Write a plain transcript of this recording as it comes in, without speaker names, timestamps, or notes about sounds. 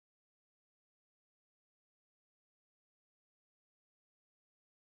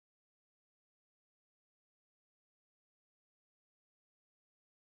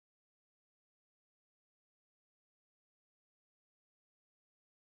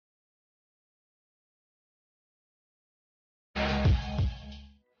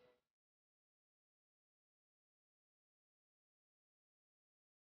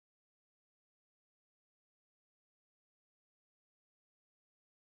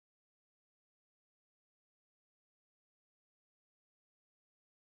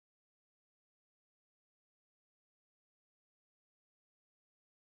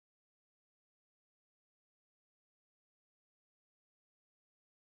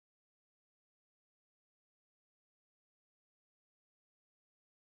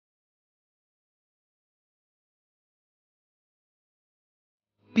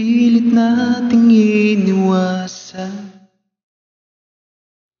Pilit nating iniwasan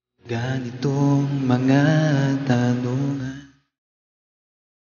ganitong mga tanungan.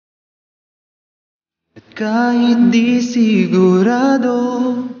 At kahit di sigurado,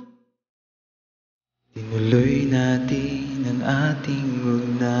 tinuloy natin ang ating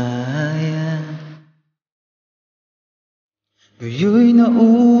ugnayan. Ngayoy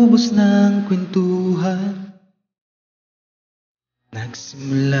naubos ng kwentuhan,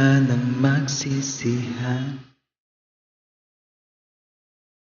 nagsimula ng magsisihan.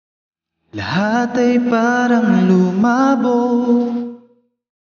 Lahat ay parang lumabo,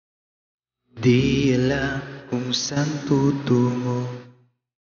 di alam kung saan tutungo.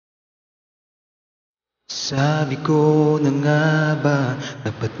 Sabi ko na nga ba,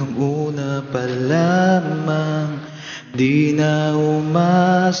 dapat nung una pa lamang, di na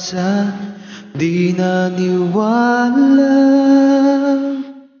umasa, di na niwala.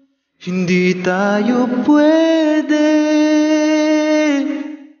 Hindi tayo pwede.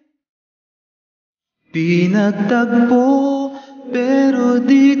 Pinagtagpo pero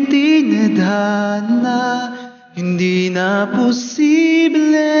di tinadhana, hindi na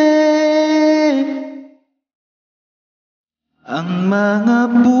posible. Ang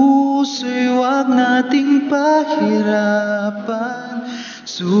mga puso'y wag nating pahirapan.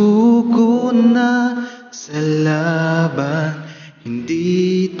 Suko na sa laban,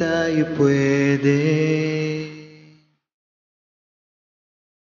 hindi tayo pwede.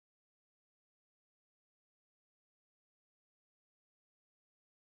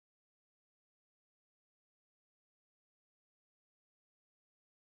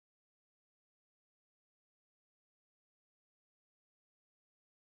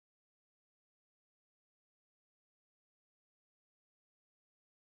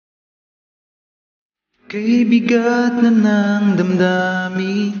 Kay bigat na ng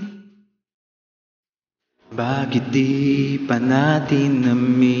damdamin, bakit di pa natin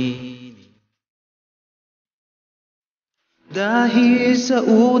aminin? Dahil sa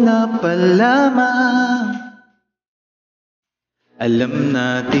una pa lamang, alam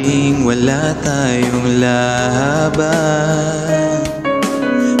nating wala tayong laban.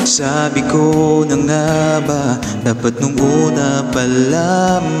 Sabi ko na nga ba, dapat nung una pa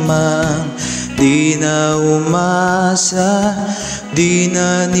lamang, di na umasa, di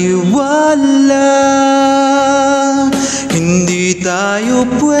na niwala. Hindi tayo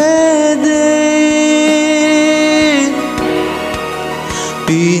pwede.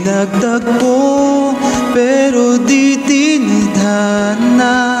 Pinagtagpo pero di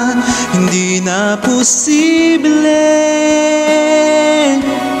tinadhana, hindi na posible.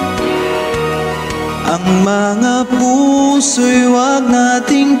 Ang mga puso'y wag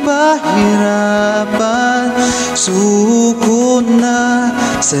nating pahirapan. Suko na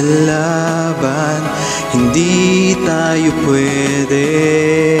sa laban, hindi tayo pwede.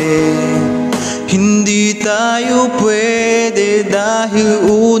 Hindi tayo pwede dahil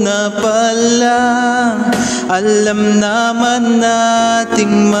una pa lang, alam naman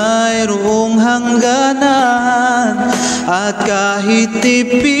nating mayroong hangganan. At kahit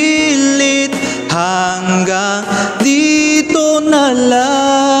ipilit, hanggang dito na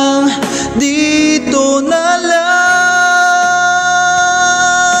lang, dito na lang.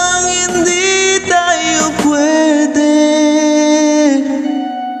 Hindi tayo pwede.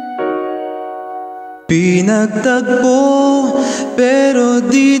 Pinagtagpo pero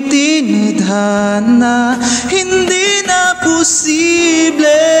di tinadhana, hindi na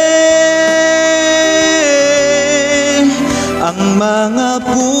posible. Ang mga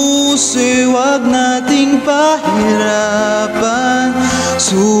puso'y wag nating pahirapan.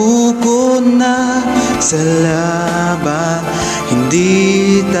 Suko na sa laban,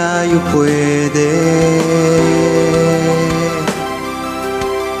 hindi tayo pwede.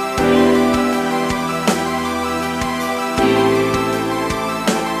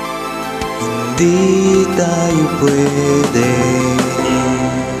 Hindi tayo pwede.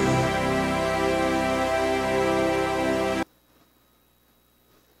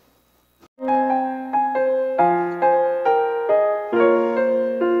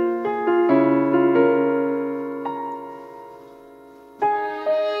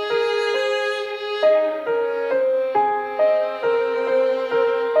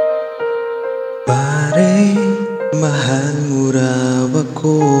 Pare, mahal mo raw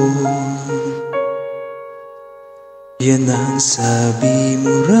ako, yan ang sabi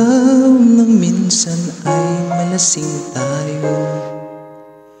mo raw nang minsan ay malasing tayo.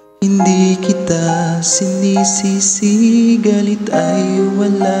 Hindi kita sinisisi, galit ay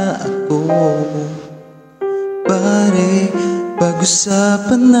wala ako. Pare,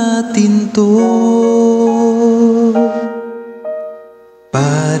 pag-usapan natin to.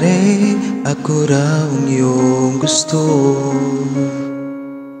 Pare, ako raw ang iyong gusto.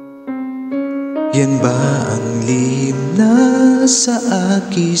 Yan ba ang lihim na sa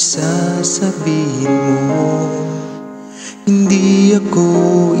akin sasabihin mo? Hindi ako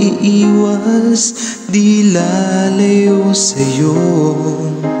iiwas, di lalayo sa'yo.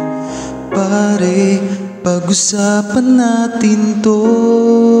 Pare, pag-usapan natin to.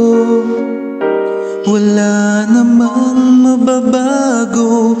 Wala namang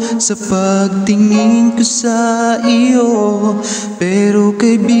mababago sa pagtingin ko sa iyo, pero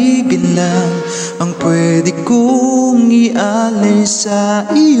kaibigan lang ang pwede kong ialay sa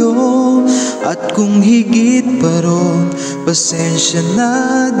iyo. At kung higit pa ron, pasensya na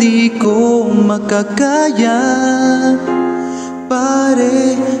di ko makakaya.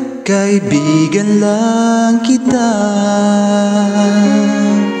 Pare, kaibigan lang kita.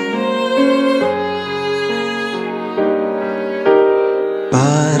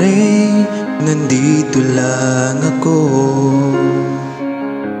 Pare, nandito lang ako,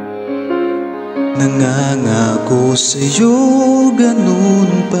 nangangako sa'yo,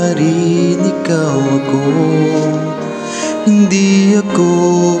 ganun pa rin ikaw ako. Hindi ako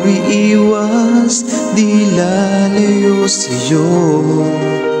iiwas, di lalayo sa'yo.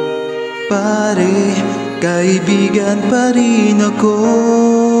 Pare, kaibigan pa rin ako.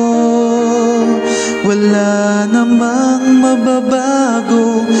 Wala namang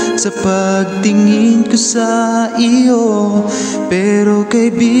mababago sa pagtingin ko sa iyo, pero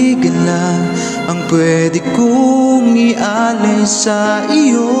kaibigan lang ang pwede kong ialay sa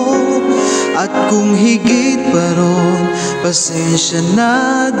iyo. At kung higit pa ron, pasensya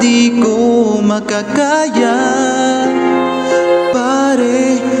na di ko makakaya.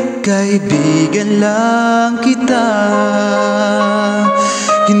 Pare, kaibigan lang kita.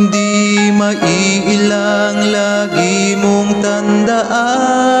 Hindi maiilang lagi mong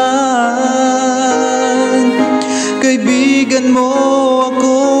tandaan. Kaibigan mo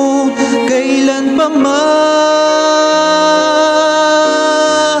ako kailan pa man.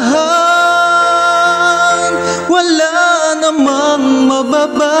 Wala namang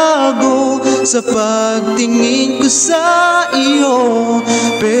mababago sa pagtingin ko sa iyo,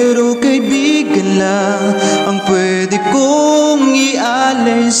 pero kaibigan lang ang pwede kong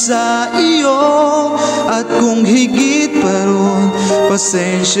ialay sa iyo. At kung higit pa ron,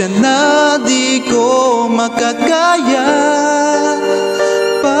 pasensya na di ko makakaya.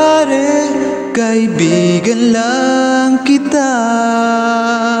 Pare, kaibigan lang kita.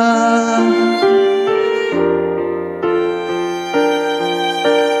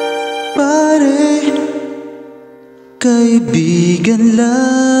 Pare, kaibigan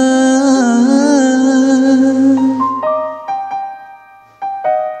lang